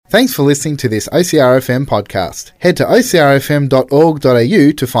Thanks for listening to this OCRFM podcast. Head to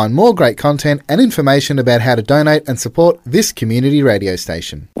ocrfm.org.au to find more great content and information about how to donate and support this community radio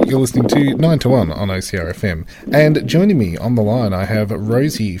station. You're listening to 9 to 1 on OCRFM. And joining me on the line, I have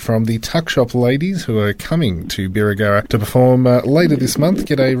Rosie from the Tuck Shop Ladies, who are coming to Birregurra to perform later this month.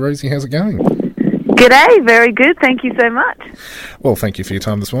 G'day, Rosie. How's it going? G'day. Very good. Thank you so much. Well, thank you for your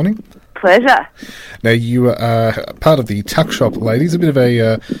time this morning. Pleasure. Now, you are part of the Tuck Shop Ladies, a bit of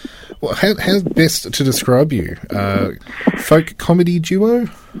a, how's best to describe you? Folk comedy duo?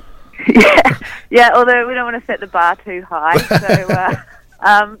 Yeah, although we don't want to set the bar too high.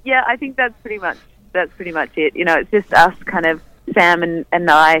 So, yeah, I think that's pretty much it. You know, it's just us kind of, Sam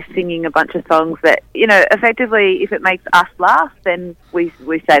and I singing a bunch of songs that, you know, effectively, if it makes us laugh, then we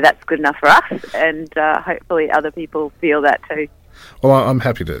say that's good enough for us, and hopefully other people feel that too. Well, I'm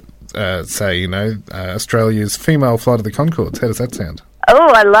happy to say, you know, Australia's female Flight of the Conchords. How does that sound?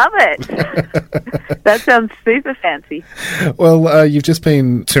 Oh, I love it. That sounds super fancy. Well, you've just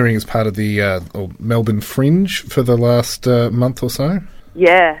been touring as part of the Melbourne Fringe for the last month or so?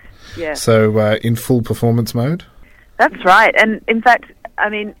 Yeah. So, in full performance mode? That's right. And in fact, I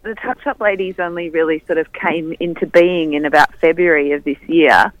mean, the Tuck Shop Ladies only really sort of came into being in about February of this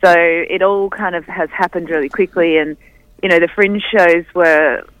year. So it all kind of has happened really quickly, and you know, the Fringe shows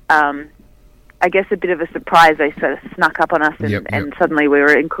were, I guess, a bit of a surprise. They sort of snuck up on us, and suddenly we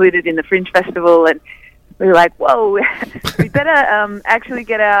were included in the Fringe Festival, and we were like, whoa, we better actually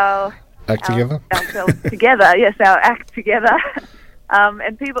get ourselves together. Yes, our act together.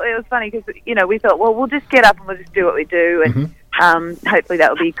 And people, it was funny because, you know, we thought, well, we'll just get up and we'll just do what we do, and hopefully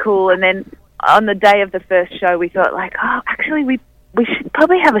that will be cool. And then on the day of the first show, we thought, like, oh, actually, we should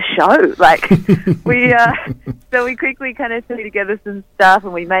probably have a show. Like, so we quickly kind of threw together some stuff,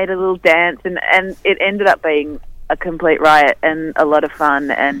 and we made a little dance, and it ended up being a complete riot and a lot of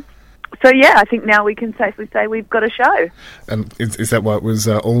fun. And so, yeah, I think now we can safely say we've got a show. And is that what was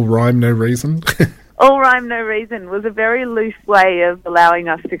all rhyme, no reason? All rhyme, no reason was a very loose way of allowing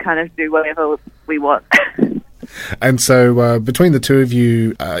us to kind of do whatever we want. And so between the two of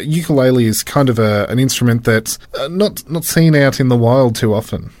you, ukulele is kind of an instrument that's not seen out in the wild too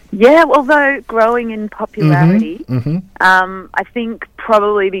often. Yeah, although growing in popularity, I think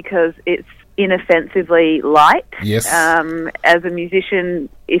probably because it's inoffensively light. Yes. As a musician,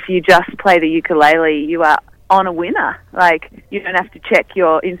 if you just play the ukulele, you are on a winner. Like, you don't have to check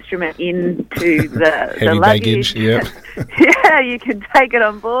your instrument into the heavy luggage. Baggage, yep. Yeah, you can take it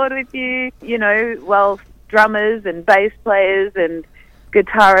on board with you. You know, while drummers and bass players and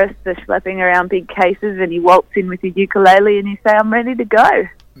guitarists are schlepping around big cases, and you waltz in with your ukulele and you say, I'm ready to go.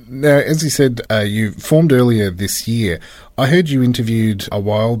 Now, as you said, you formed earlier this year. I heard you interviewed a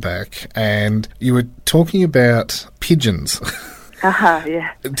while back, and you were talking about pigeons.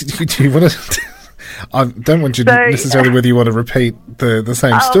 Yeah. Do you want to... I don't want you to necessarily whether you want to repeat the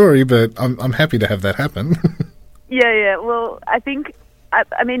same story, but I'm happy to have that happen. Yeah. Well, I think,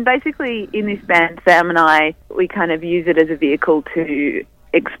 I mean, basically in this band, Sam and I, we kind of use it as a vehicle to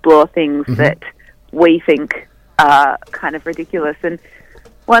explore things that we think are kind of ridiculous. And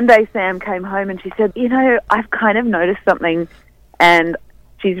one day Sam came home and she said, you know, I've kind of noticed something, and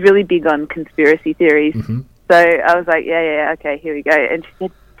she's really big on conspiracy theories. So I was like, yeah, okay, here we go. And she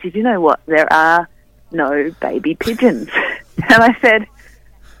said, did you know what? There are no baby pigeons. And I said,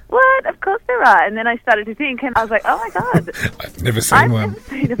 what? Of course there are. And then I started to think, and I was like, oh my God. I've never seen one. I've never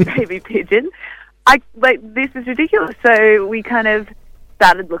seen a baby pigeon. This is ridiculous. So we kind of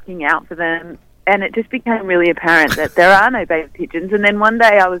started looking out for them, and it just became really apparent that there are no baby pigeons. And then one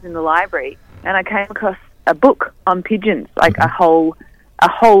day I was in the library, and I came across a book on pigeons, like a whole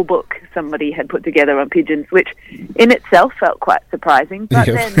book somebody had put together on pigeons, which in itself felt quite surprising. But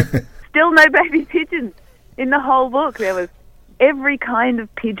then still no baby pigeons in the whole book. There was every kind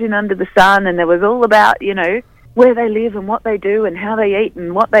of pigeon under the sun, and there was all about, you know, where they live and what they do and how they eat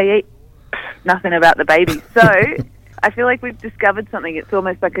and what they eat. Nothing about the babies. So I feel like we've discovered something. It's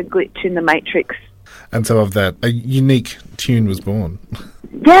almost like a glitch in the Matrix. And so of that, a unique tune was born.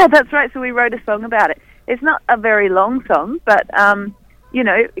 Yeah, that's right. So we wrote a song about it. It's not a very long song, but you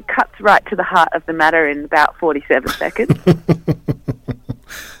know, it cuts right to the heart of the matter in about 47 seconds.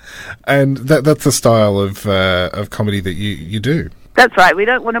 And that's the style of comedy that you do. That's right. We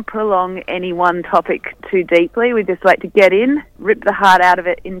don't want to prolong any one topic too deeply. We just like to get in, rip the heart out of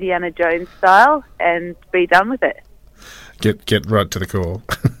it, Indiana Jones style, and be done with it. Get right to the core.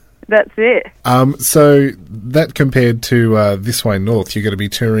 That's it. So that compared to This Way North, you're going to be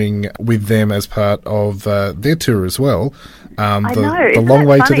touring with them as part of their tour as well. I know. The long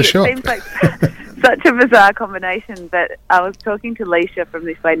way to the shop. It seems like such a bizarre combination. But I was talking to Leisha from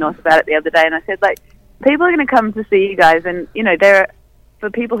This Way North about it the other day, and I said, like, people are going to come to see you guys, and, you know, for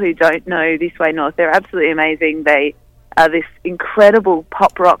people who don't know This Way North, they're absolutely amazing. They are this incredible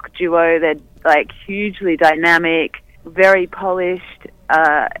pop rock duo. They're, like, hugely dynamic, very polished,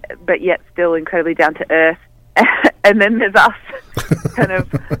 but yet still incredibly down to earth. And then there's us kind of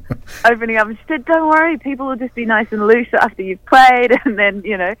opening up, and she said, don't worry, people will just be nice and loose after you've played. And then,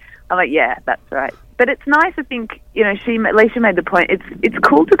 you know, I'm like, yeah, that's right. But it's nice, I think, you know, Leisha made the point, it's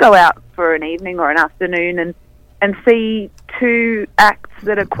cool to go out for an evening or an afternoon and see two acts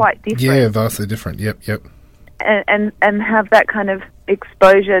that are quite different. Yeah, vastly different, yep. And have that kind of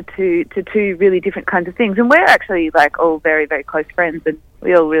exposure to two really different kinds of things. And we're actually, like, all very, very close friends, and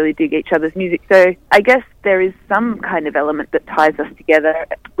we all really dig each other's music. So I guess there is some kind of element that ties us together,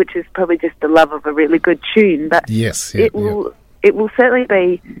 which is probably just the love of a really good tune. But yes, it will certainly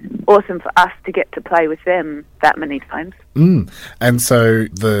be awesome for us to get to play with them that many times. And so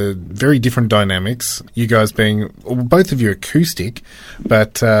the very different dynamics, you guys being, well, both of you acoustic,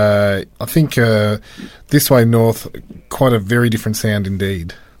 but I think This Way North, quite a very different sound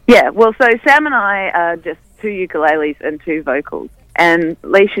indeed. Yeah, well, so Sam and I are just two ukuleles and two vocals. And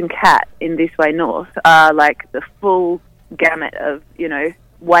Leash and Kat in This Way North are like the full gamut of, you know,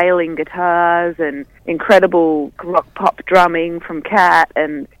 wailing guitars and incredible rock pop drumming from Kat,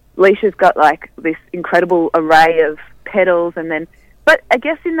 and Leisha's got like this incredible array of pedals, and then, but I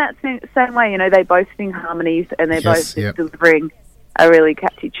guess in that same way, you know, they both sing harmonies and they're both just delivering a really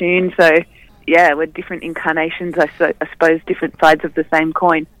catchy tune. So yeah, we're different incarnations, I suppose, different sides of the same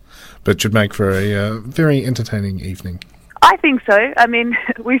coin. But should make for a very entertaining evening. I think so. I mean,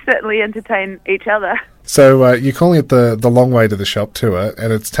 we certainly entertain each other. So you're calling it the Long Way to the Shop tour,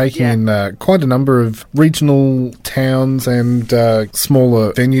 and it's taking in quite a number of regional towns and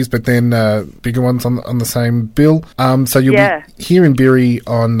smaller venues, but then bigger ones on the same bill. So you'll be here in Beery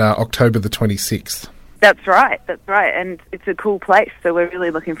on October the 26th. That's right, and it's a cool place, so we're really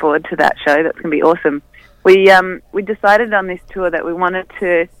looking forward to that show. That's going to be awesome. We decided on this tour that we wanted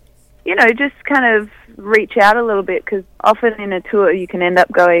to, you know, just kind of reach out a little bit, because often in a tour you can end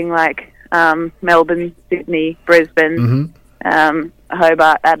up going like Melbourne, Sydney, Brisbane,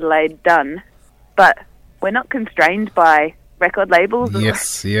 Hobart, Adelaide, done. But we're not constrained by record labels or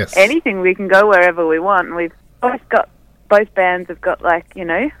anything. We can go wherever we want. And both bands have got, like, you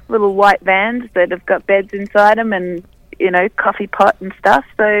know, little white vans that have got beds inside them and, you know, coffee pot and stuff,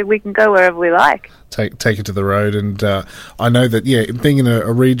 so we can go wherever we like. Take it to the road, and I know that, being in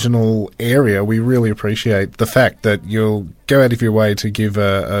a regional area, we really appreciate the fact that you'll go out of your way to give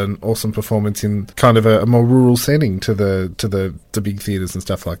an awesome performance in kind of a more rural setting to the big theatres and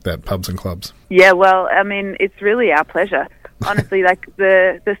stuff like that, pubs and clubs. Yeah, well, I mean, it's really our pleasure. Honestly, like,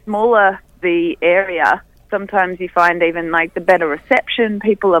 the smaller the area, sometimes you find even, like, the better reception,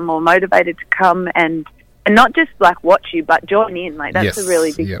 people are more motivated to come and not just, like, watch you, but join in. Like, that's a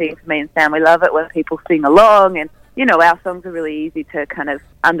really big thing for me and Sam. We love it when people sing along, and, you know, our songs are really easy to kind of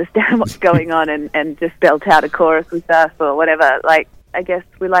understand what's going on and just belt out a chorus with us or whatever. Like, I guess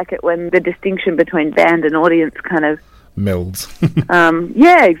we like it when the distinction between band and audience kind of melds.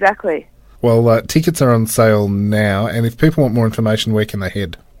 Yeah, exactly. Well, tickets are on sale now, and if people want more information, where can they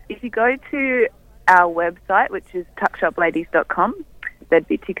head? If you go to our website, which is tuckshopladies.com, there'd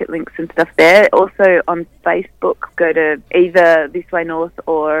be ticket links and stuff there. Also on Facebook, go to either This Way North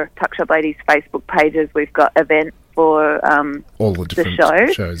or Tuck Shop Ladies Facebook pages. We've got events for all the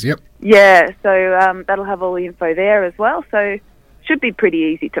different shows. Yep. Yeah, so that'll have all the info there as well. So should be pretty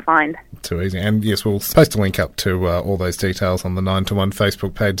easy to find. Too easy. And yes, we'll post a link up to all those details on the 9 to 1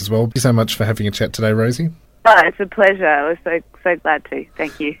 Facebook page as well. Thank you so much for having a chat today, Rosie. Oh, it's a pleasure. I was so glad to.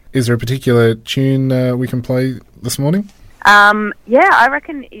 Thank you. Is there a particular tune we can play this morning? I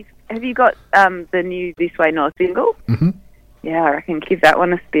reckon. Have you got the new This Way North single? Mm-hmm. Yeah, I reckon give that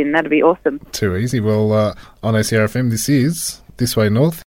one a spin. That'd be awesome. Too easy. Well, on OCRFM, this is This Way North.